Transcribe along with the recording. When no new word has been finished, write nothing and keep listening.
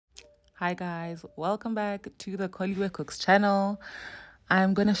Hi guys, welcome back to the Kholiwe Cooks channel.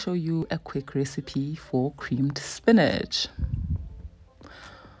 I'm going to show you a quick recipe for creamed spinach.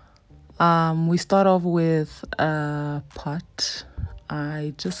 We start off with a pot.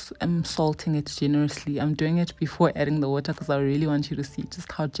 I just am salting it generously. I'm doing it before adding the water because I really want you to see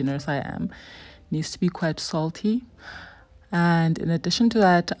just how generous I am. It needs to be quite salty. And in addition to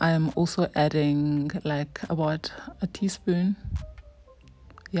that, I'm also adding like about a teaspoon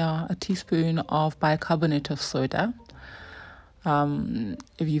of bicarbonate of soda.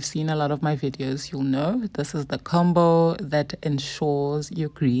 If you've seen a lot of my videos, you'll know this is the combo that ensures your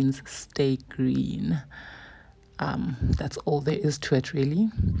greens stay green. That's all there is to it, really.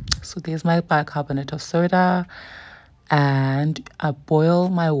 So there's my bicarbonate of soda, and I boil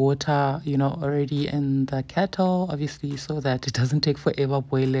my water, already in the kettle, obviously, so that it doesn't take forever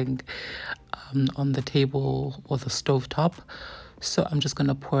boiling on the table or the stove top. So I'm just going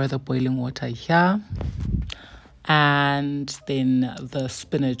to pour the boiling water here, and then the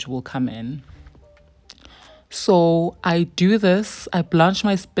spinach will come in. So I do this, I blanch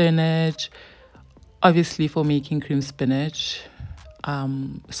my spinach, obviously for making cream spinach,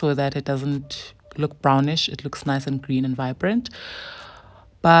 so that it doesn't look brownish, it looks nice and green and vibrant.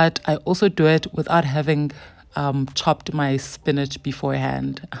 But I also do it without having chopped my spinach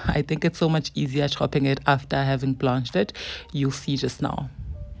beforehand. I think it's so much easier chopping it after having blanched it. You'll see just now.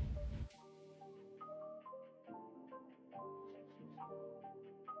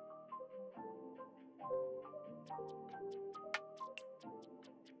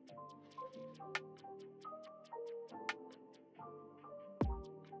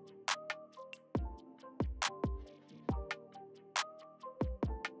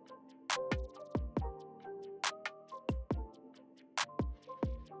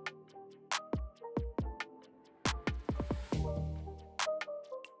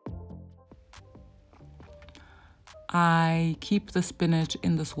 I keep the spinach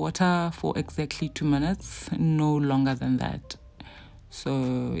in this water for exactly 2 minutes, no longer than that.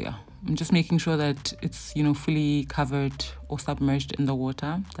 So yeah, I'm just making sure that it's, fully covered or submerged in the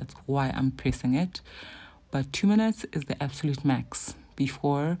water. That's why I'm pressing it. But 2 minutes is the absolute max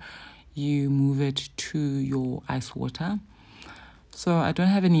before you move it to your ice water. So I don't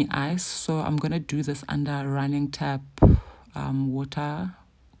have any ice, so I'm going to do this under running tap water,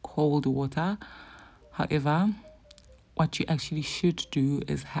 cold water. However, what you actually should do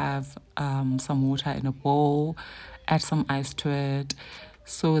is have some water in a bowl, add some ice to it,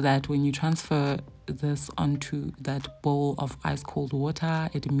 so that when you transfer this onto that bowl of ice cold water,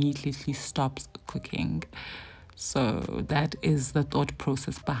 it immediately stops cooking. So that is the thought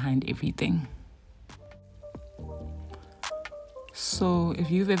process behind everything. So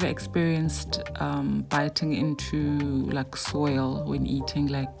if you've ever experienced biting into like soil when eating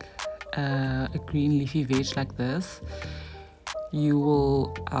like a green leafy veg like this, you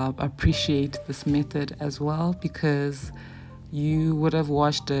will appreciate this method as well, because you would have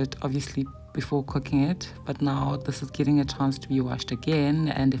washed it obviously before cooking it, but now this is getting a chance to be washed again,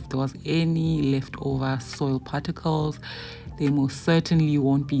 and if there was any leftover soil particles, they most certainly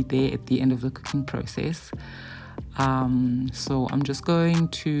won't be there at the end of the cooking process. So I'm just going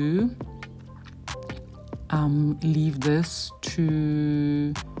to leave this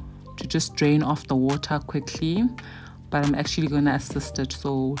to just drain off the water quickly, but I'm actually going to assist it.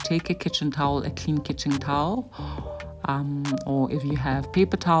 So take a kitchen towel, a clean kitchen towel, or if you have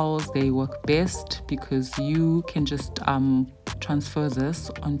paper towels, they work best, because you can just transfer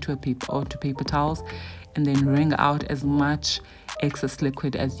this onto paper towels, and then wring out as much excess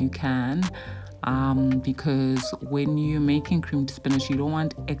liquid as you can. Because when you're making creamed spinach, you don't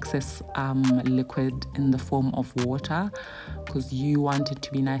want excess liquid in the form of water, because you want it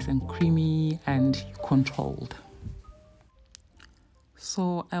to be nice and creamy and controlled.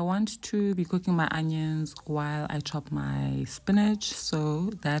 So I want to be cooking my onions while I chop my spinach. So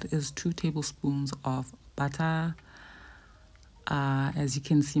that is 2 tablespoons of butter. As you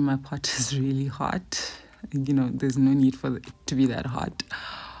can see, my pot is really hot. There's no need for it to be that hot.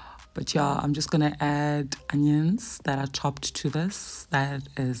 But yeah, I'm just going to add onions that are chopped to this. That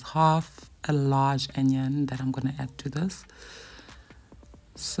is half a large onion that I'm going to add to this.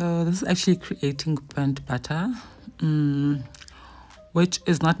 So this is actually creating burnt butter, which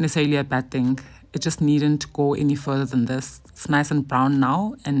is not necessarily a bad thing. It just needn't go any further than this. It's nice and brown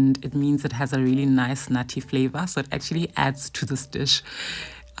now, and it means it has a really nice nutty flavor. So it actually adds to this dish.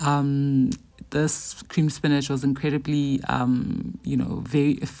 This creamed spinach was incredibly,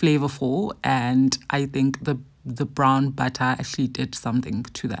 very flavorful, and I think the brown butter actually did something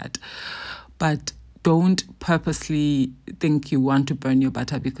to that. But don't purposely think you want to burn your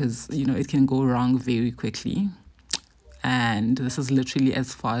butter, because it can go wrong very quickly. And this is literally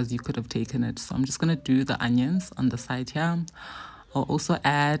as far as you could have taken it. So I'm just going to do the onions on the side here. I'll also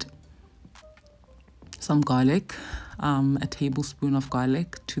add some garlic, a tablespoon of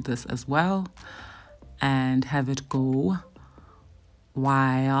garlic to this as well, and have it go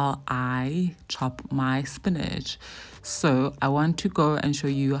while I chop my spinach. So I want to go and show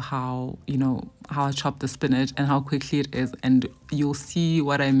you how I chop the spinach and how quickly it is, and you'll see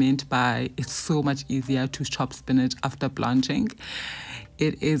what I meant by it's so much easier to chop spinach after blanching.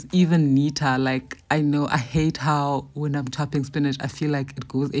 It is even neater. Like, I know I hate how when I'm chopping spinach I feel like it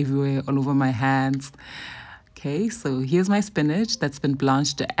goes everywhere, all over my hands. Okay, so here's my spinach that's been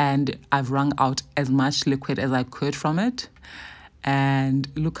blanched, and I've wrung out as much liquid as I could from it. And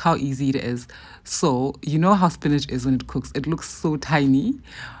look how easy it is. So you know how spinach is when it cooks. It looks so tiny.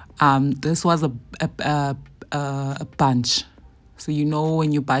 This was a bunch. So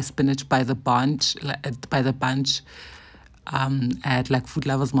when you buy spinach by the bunch, at like Food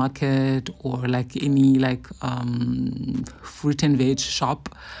Lovers Market or like any fruit and veg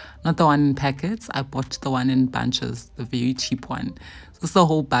shop, not the one in packets. I bought the one in bunches, the very cheap one. So it's a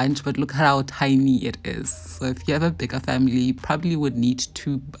whole bunch, but look how tiny it is. So if you have a bigger family, you probably would need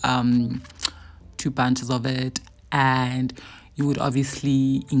two bunches of it, and you would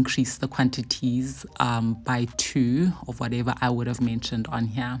obviously increase the quantities by 2 of whatever I would have mentioned on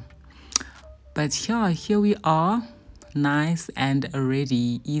here. But yeah, here we are, nice and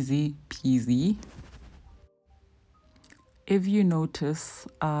ready, easy peasy. If you notice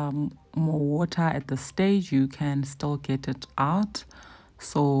more water at the stage, you can still get it out.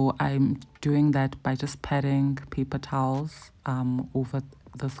 So I'm doing that by just patting paper towels over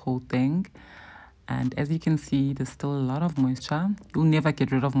this whole thing. And as you can see, there's still a lot of moisture. You'll never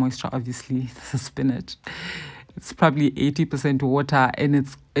get rid of moisture, obviously. This is spinach. It's probably 80% water in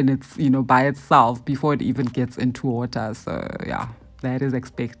its by itself before it even gets into water. So yeah, that is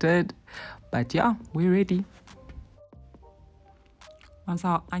expected. But yeah, we're ready. Once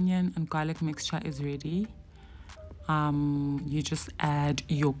our onion and garlic mixture is ready, you just add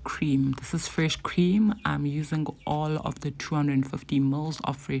your cream. This is fresh cream. I'm using all of the 250 mils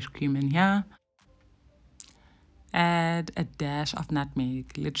of fresh cream in here. Add a dash of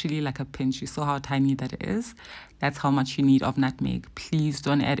nutmeg, literally like a pinch. You saw how tiny that is. That's how much you need of nutmeg. Please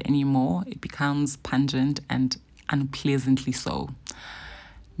don't add any more. It becomes pungent and unpleasantly so.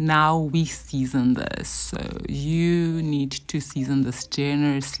 Now we season this. So you need to season this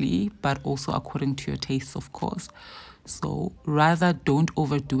generously, but also according to your taste, of course. So rather don't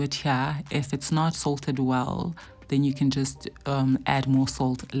overdo it here. If it's not salted well, then you can just add more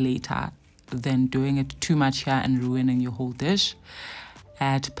salt later than doing it too much here and ruining your whole dish.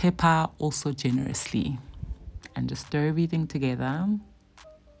 Add pepper also generously and just stir everything together.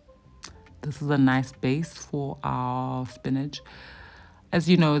 This is a nice base for our spinach. As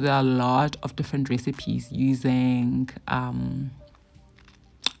you know, there are a lot of different recipes using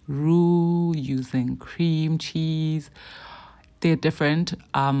roux, using cream cheese. They're different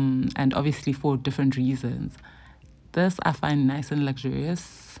and obviously for different reasons. This I find nice and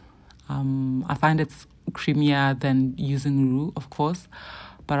luxurious. I find it's creamier than using roux, of course,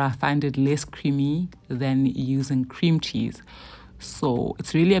 but I find it less creamy than using cream cheese. So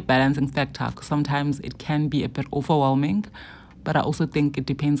it's really a balancing factor, because sometimes it can be a bit overwhelming, but I also think it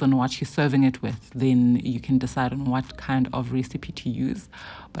depends on what you're serving it with. Then you can decide on what kind of recipe to use.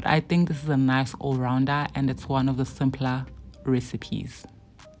 But I think this is a nice all-rounder, and it's one of the simpler recipes.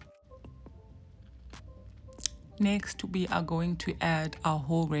 Next, we are going to add our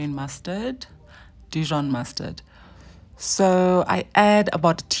whole grain mustard, Dijon mustard. So I add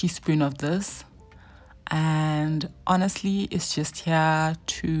about a teaspoon of this, and honestly, it's just here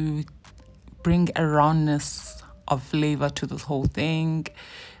to bring a roundness of flavor to this whole thing.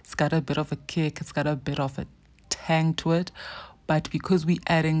 It's got a bit of a kick, it's got a bit of a tang to it, but because we're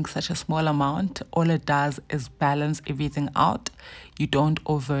adding such a small amount, all it does is balance everything out. You don't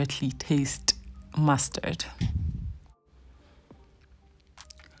overtly taste mustard.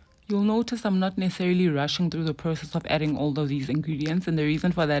 You'll notice I'm not necessarily rushing through the process of adding all of these ingredients, and the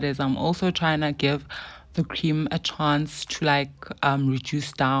reason for that is I'm also trying to give the cream a chance to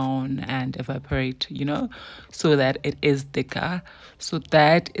reduce down and evaporate, so that it is thicker. So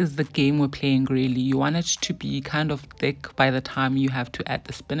that is the game we're playing, really. You want it to be kind of thick by the time you have to add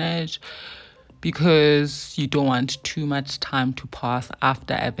the spinach, because you don't want too much time to pass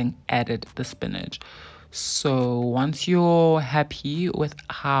after having added the spinach. So once you're happy with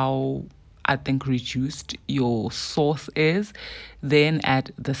how reduced your sauce is, then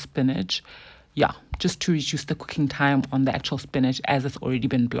add the spinach. yeah, just to reduce the cooking time on the actual spinach as it's already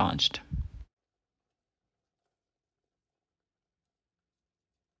been blanched.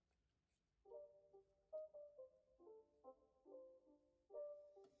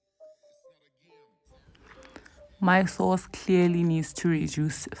 My sauce clearly needs to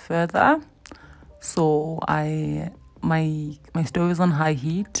reduce further, so my stove is on high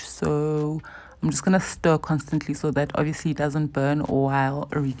heat, so I'm just gonna stir constantly so that obviously it doesn't burn while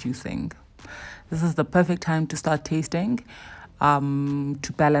reducing. This is the perfect time to start tasting,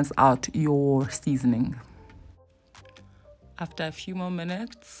 to balance out your seasoning. After a few more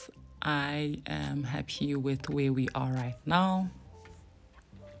minutes, I am happy with where we are right now.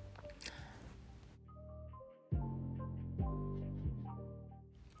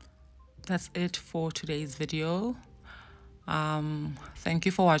 That's it for today's video. Thank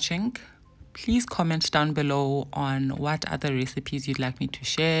you for watching. Please comment down below on what other recipes you'd like me to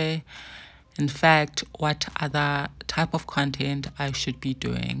share. In fact, what other type of content I should be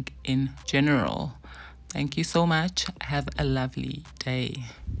doing in general. Thank you so much. Have a lovely day.